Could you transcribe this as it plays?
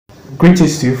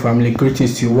Greetings to you, family.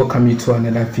 Greetings to you. Welcome you to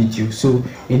another video. So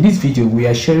in this video we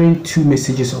are sharing two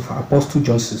messages of Apostle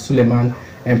Johnson Suleman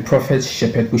and Prophet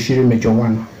Shepherd Bushiri Major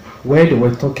 1, where they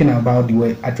were talking about, they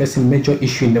were addressing major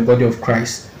issue in the body of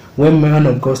Christ, when man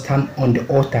of God stand on the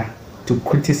altar to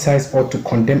criticize or to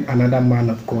condemn another man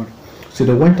of God. So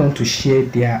they went on to share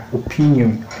their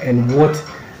opinion and what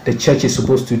the church is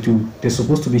supposed to do. They're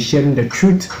supposed to be sharing the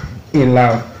truth in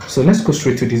love. So let's go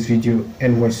straight to this video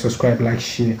and watch, subscribe, like,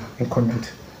 share, and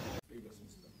comment.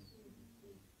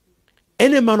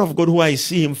 Any man of God who I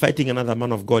see him fighting another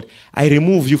man of God, I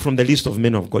remove you from the list of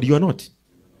men of God. You are not.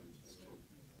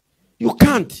 You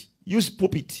can't use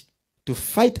pulpit to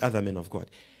fight other men of God.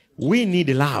 We need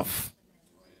love.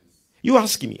 You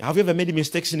ask me, have you ever made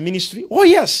mistakes in ministry? Oh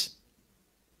yes.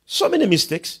 So many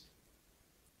mistakes.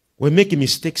 We're making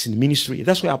mistakes in ministry.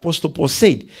 That's why Apostle Paul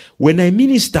said, when I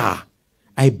minister,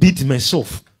 I beat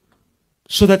myself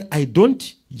so that I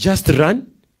don't just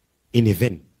run in a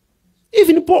vain.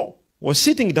 Even Paul was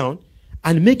sitting down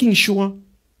and making sure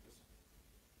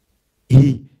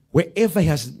wherever he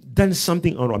has done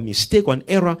something or a mistake or an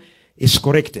error is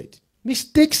corrected.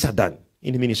 Mistakes are done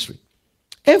in the ministry.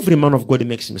 Every man of God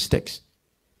makes mistakes.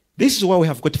 This is why we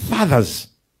have got fathers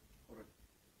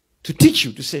to teach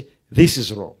you to say, this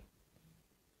is wrong.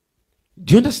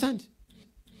 Do you understand?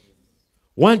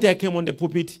 One day I came on the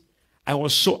pulpit. I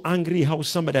was so angry how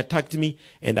somebody attacked me.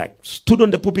 And I stood on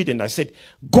the pulpit and I said,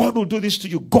 God will do this to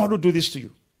you. God will do this to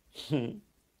you.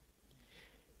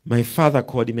 My father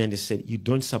called me and he said, you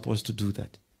don't supposed to do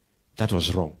that. That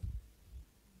was wrong.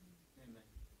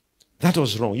 That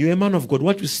was wrong. You're a man of God.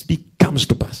 What you speak comes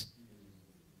to pass.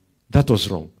 That was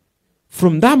wrong.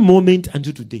 From that moment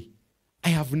until today, I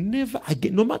have never,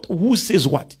 again, no matter who says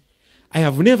what, I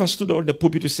have never stood on the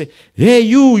pulpit to say, hey,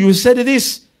 you said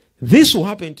this. This will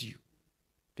happen to you.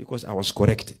 Because I was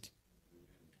corrected.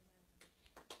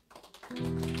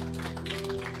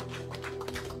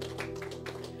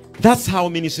 That's how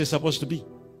ministry is supposed to be.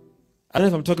 I don't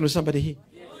know if I'm talking to somebody here.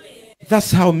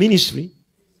 That's how ministry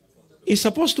is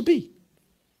supposed to be.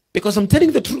 Because I'm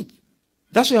telling the truth.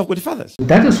 That's why I've got fathers.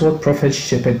 That is what Prophet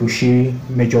Shepherd Bushiri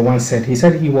Major 1 said. He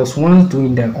said he was once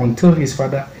doing that until his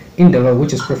father in the Lord,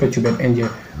 which is Prophet Hubert Angel,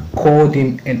 called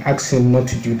him and asked him not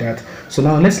to do that. So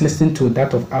now let's listen to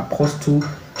that of Apostle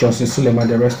Johnson Suleman,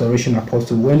 the restoration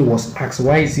apostle, when he was asked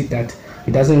why is it that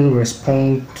he doesn't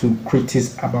respond to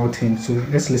critics about him. So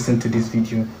let's listen to this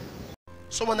video.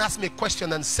 Someone asked me a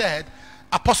question and said,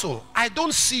 Apostle, I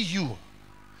don't see you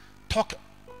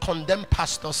condemn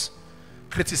pastors,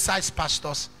 criticize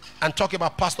pastors, and talk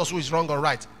about pastors who is wrong or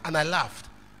right. And I laughed.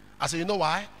 I said, you know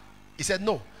why? He said,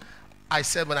 no. I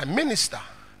said, when I minister,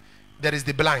 there is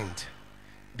the blind,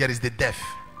 there is the deaf,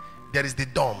 there is the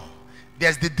dumb,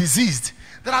 there's the diseased.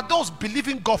 There are those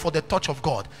believing God for the touch of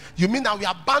God. You mean that we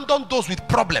abandon those with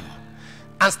problem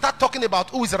and start talking about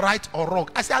who is right or wrong?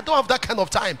 I said, I don't have that kind of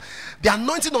time. The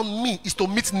anointing on me is to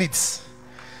meet needs.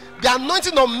 The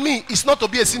anointing on me is not to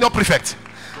be a senior prefect.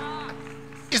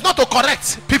 It's not to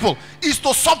correct people. It's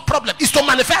to solve problems. It's to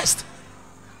manifest.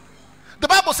 The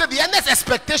Bible said the earnest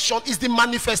expectation is the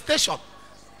manifestation,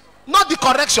 not the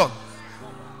correction.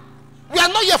 We are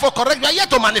not here for correction. We are here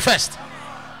to manifest.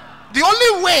 The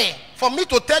only way for me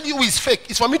to tell you who is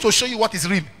fake is for me to show you what is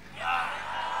real.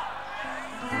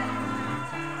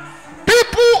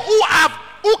 People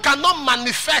who cannot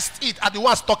manifest it are the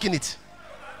ones talking it.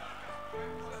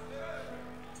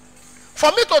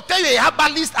 For me to tell you a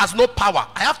herbalist has no power,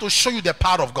 I have to show you the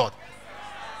power of God.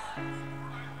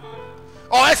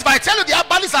 Or else if I tell you the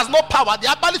herbalist has no power, the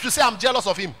herbalist will say I'm jealous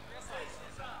of him.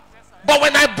 But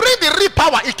when I bring the real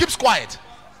power, he keeps quiet.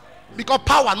 Because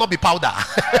power not be powder.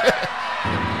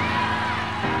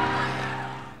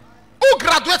 Who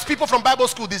graduates people from Bible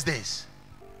school these days?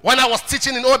 When I was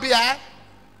teaching in OBI,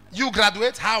 you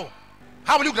graduate? How?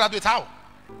 How will you graduate? How?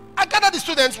 I gather the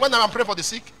students when I'm praying for the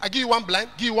sick. I give you one blind,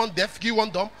 give you one deaf, give you one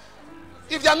dumb.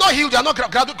 If they are not healed, they are not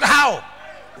graduate. How?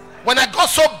 When I got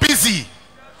so busy,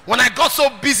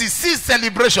 see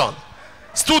celebration,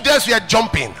 students were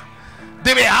jumping.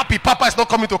 They were happy. Papa is not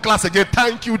coming to class again.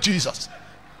 Thank you, Jesus.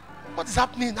 What is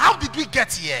happening? How did we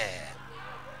get here?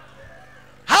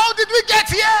 How did we get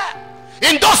here?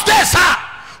 In those days,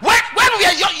 when we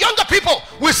are younger people,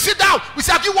 we sit down. We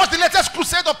say, have you watched the latest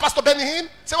crusade of Pastor Benny Hinn?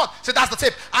 Say what? Say that's the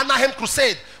tape. Anaheim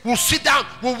crusade. We'll sit down.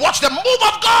 We'll watch the move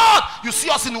of God. You see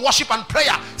us in worship and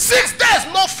prayer. 6 days,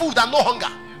 no food and no hunger.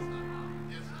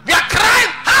 We are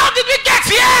crying. How did we get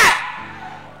here?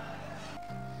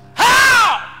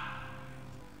 How?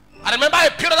 I remember a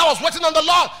period I was waiting on the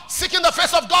Lord, seeking the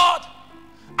face of God.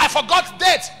 I forgot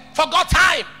date, forgot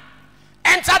time.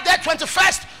 Entered there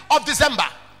 21st of December.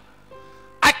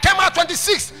 the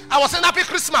 6th, I was saying happy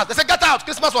Christmas. They said, get out.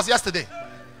 Christmas was yesterday.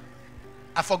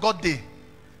 I forgot day.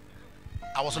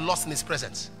 I was lost in his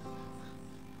presence.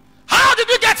 How did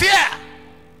we get here?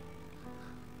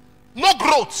 No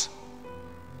growth.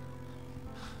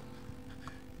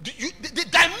 The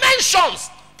dimensions.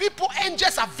 People,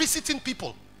 angels are visiting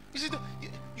people.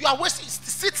 You are wasting.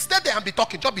 Stay there and be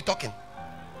talking. Just be talking.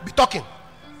 Be talking.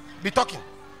 Be talking.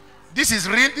 This is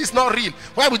real. This is not real.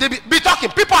 Why would they be talking?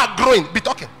 People are growing. Be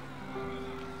talking.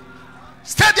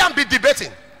 Stay there and be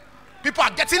debating. People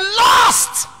are getting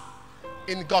lost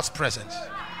in God's presence.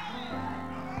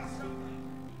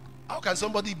 How can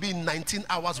somebody be in 19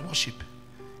 hours worship,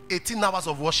 18 hours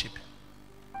of worship,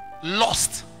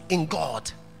 lost in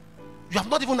God? You have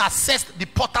not even accessed the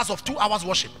portals of 2 hours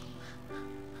worship.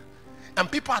 And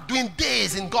people are doing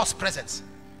days in God's presence.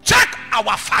 Check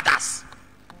our fathers.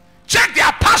 Check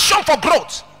their passion for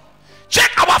growth.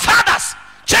 Check our fathers.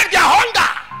 Check their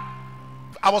hunger.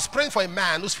 I was praying for a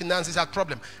man whose finances had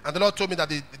problem, and the Lord told me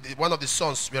that one of the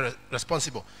sons were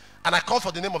responsible. And I called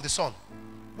for the name of the son.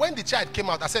 When the child came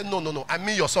out, I said, no, I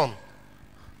mean your son.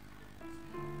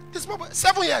 This man,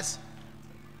 7 years.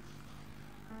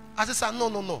 I said,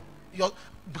 no.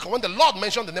 Because when the Lord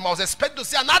mentioned the name, I was expecting to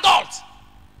see an adult.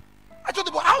 I told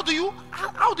him, how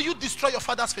do you destroy your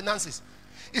father's finances?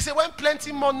 He said, when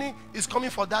plenty money is coming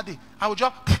for daddy, I will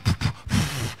just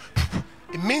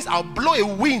it means I'll blow a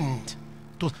wind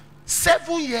to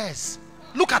 7 years.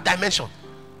 Look at dimension.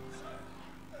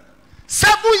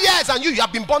 7 years, and you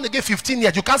have been born again 15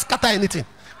 years. You can't scatter anything.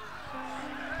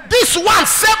 This one,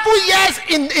 7 years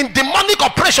in demonic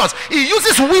operations, he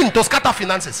uses wind to scatter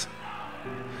finances.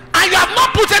 And you have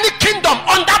not put any kingdom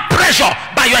under pressure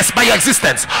by your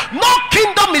existence. No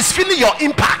kingdom is feeling your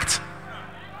impact.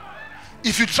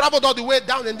 If you traveled all the way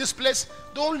down in this place,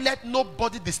 don't let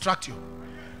nobody distract you.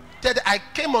 Tell them, I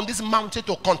came on this mountain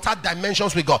to contact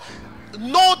dimensions with God.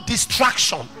 No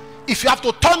distraction. If you have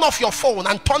to turn off your phone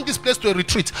and turn this place to a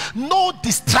retreat, no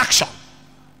distraction.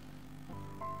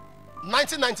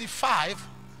 1995,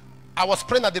 I was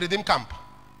praying at the Redeem Camp.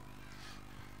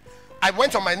 I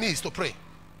went on my knees to pray.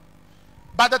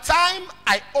 By the time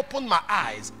I opened my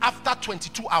eyes, after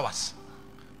 22 hours,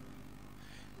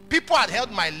 people had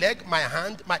held my leg, my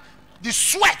hand, the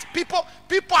sweat. People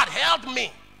had held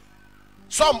me.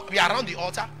 Some were around the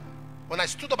altar. When I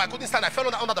stood up, I couldn't stand. I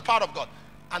fell under the power of God.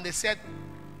 And they said,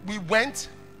 we went,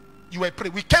 you were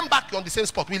praying. We came back on the same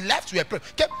spot. We left, we were praying.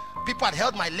 People had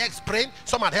held my legs praying.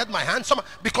 Some had held my hands.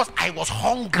 Because I was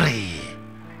hungry.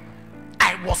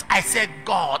 I said,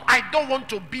 God, I don't want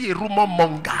to be a rumor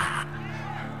monger.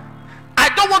 I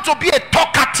don't want to be a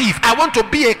talkative. I want to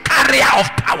be a carrier of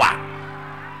power.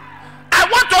 I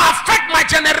want to affect my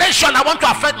generation. I want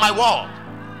to affect my world.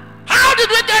 How did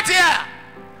we get here?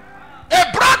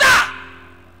 A brother,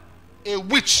 a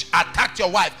witch attacked your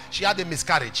wife. She had a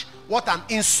miscarriage. What an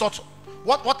insult.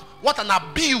 What an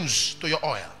abuse to your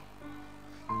oil.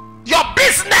 Your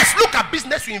business, look at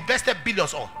business you invested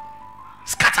billions on.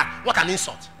 Scatter. What an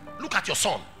insult. Look at your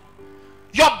son.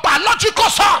 Your biological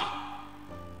son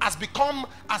has become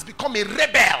a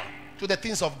rebel to the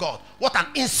things of God. What an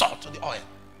insult to the oil.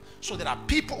 So there are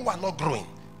people who are not growing.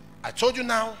 I told you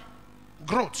now,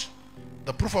 growth.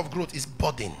 The proof of growth is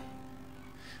budding.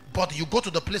 But you go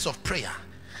to the place of prayer.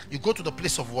 You go to the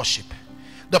place of worship.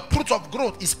 The proof of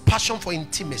growth is passion for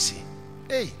intimacy.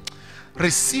 Hey,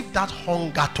 receive that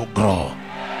hunger to grow.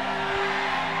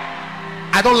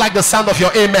 I don't like the sound of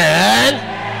your amen.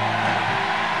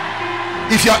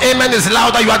 If your amen is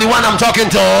louder, you are the one I'm talking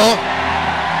to.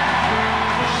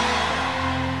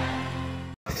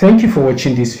 Thank you for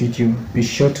watching this video. Be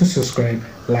sure to subscribe,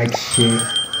 like, share,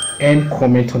 and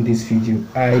comment on this video.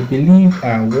 I believe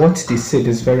what they said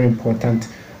is very important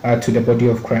to the body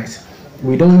of Christ.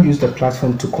 We don't use the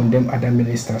platform to condemn other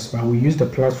ministers, but we use the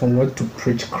platform to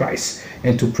preach Christ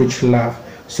and to preach love.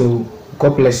 So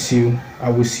God bless you. I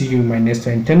will see you in my next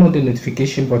one. Turn on the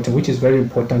notification button, which is very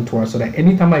important to us, so that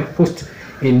anytime I post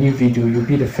a new video, you'll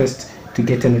be the first to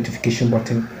get a notification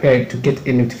button, to get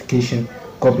a notification.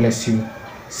 God bless you.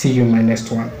 See you in my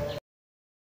next one.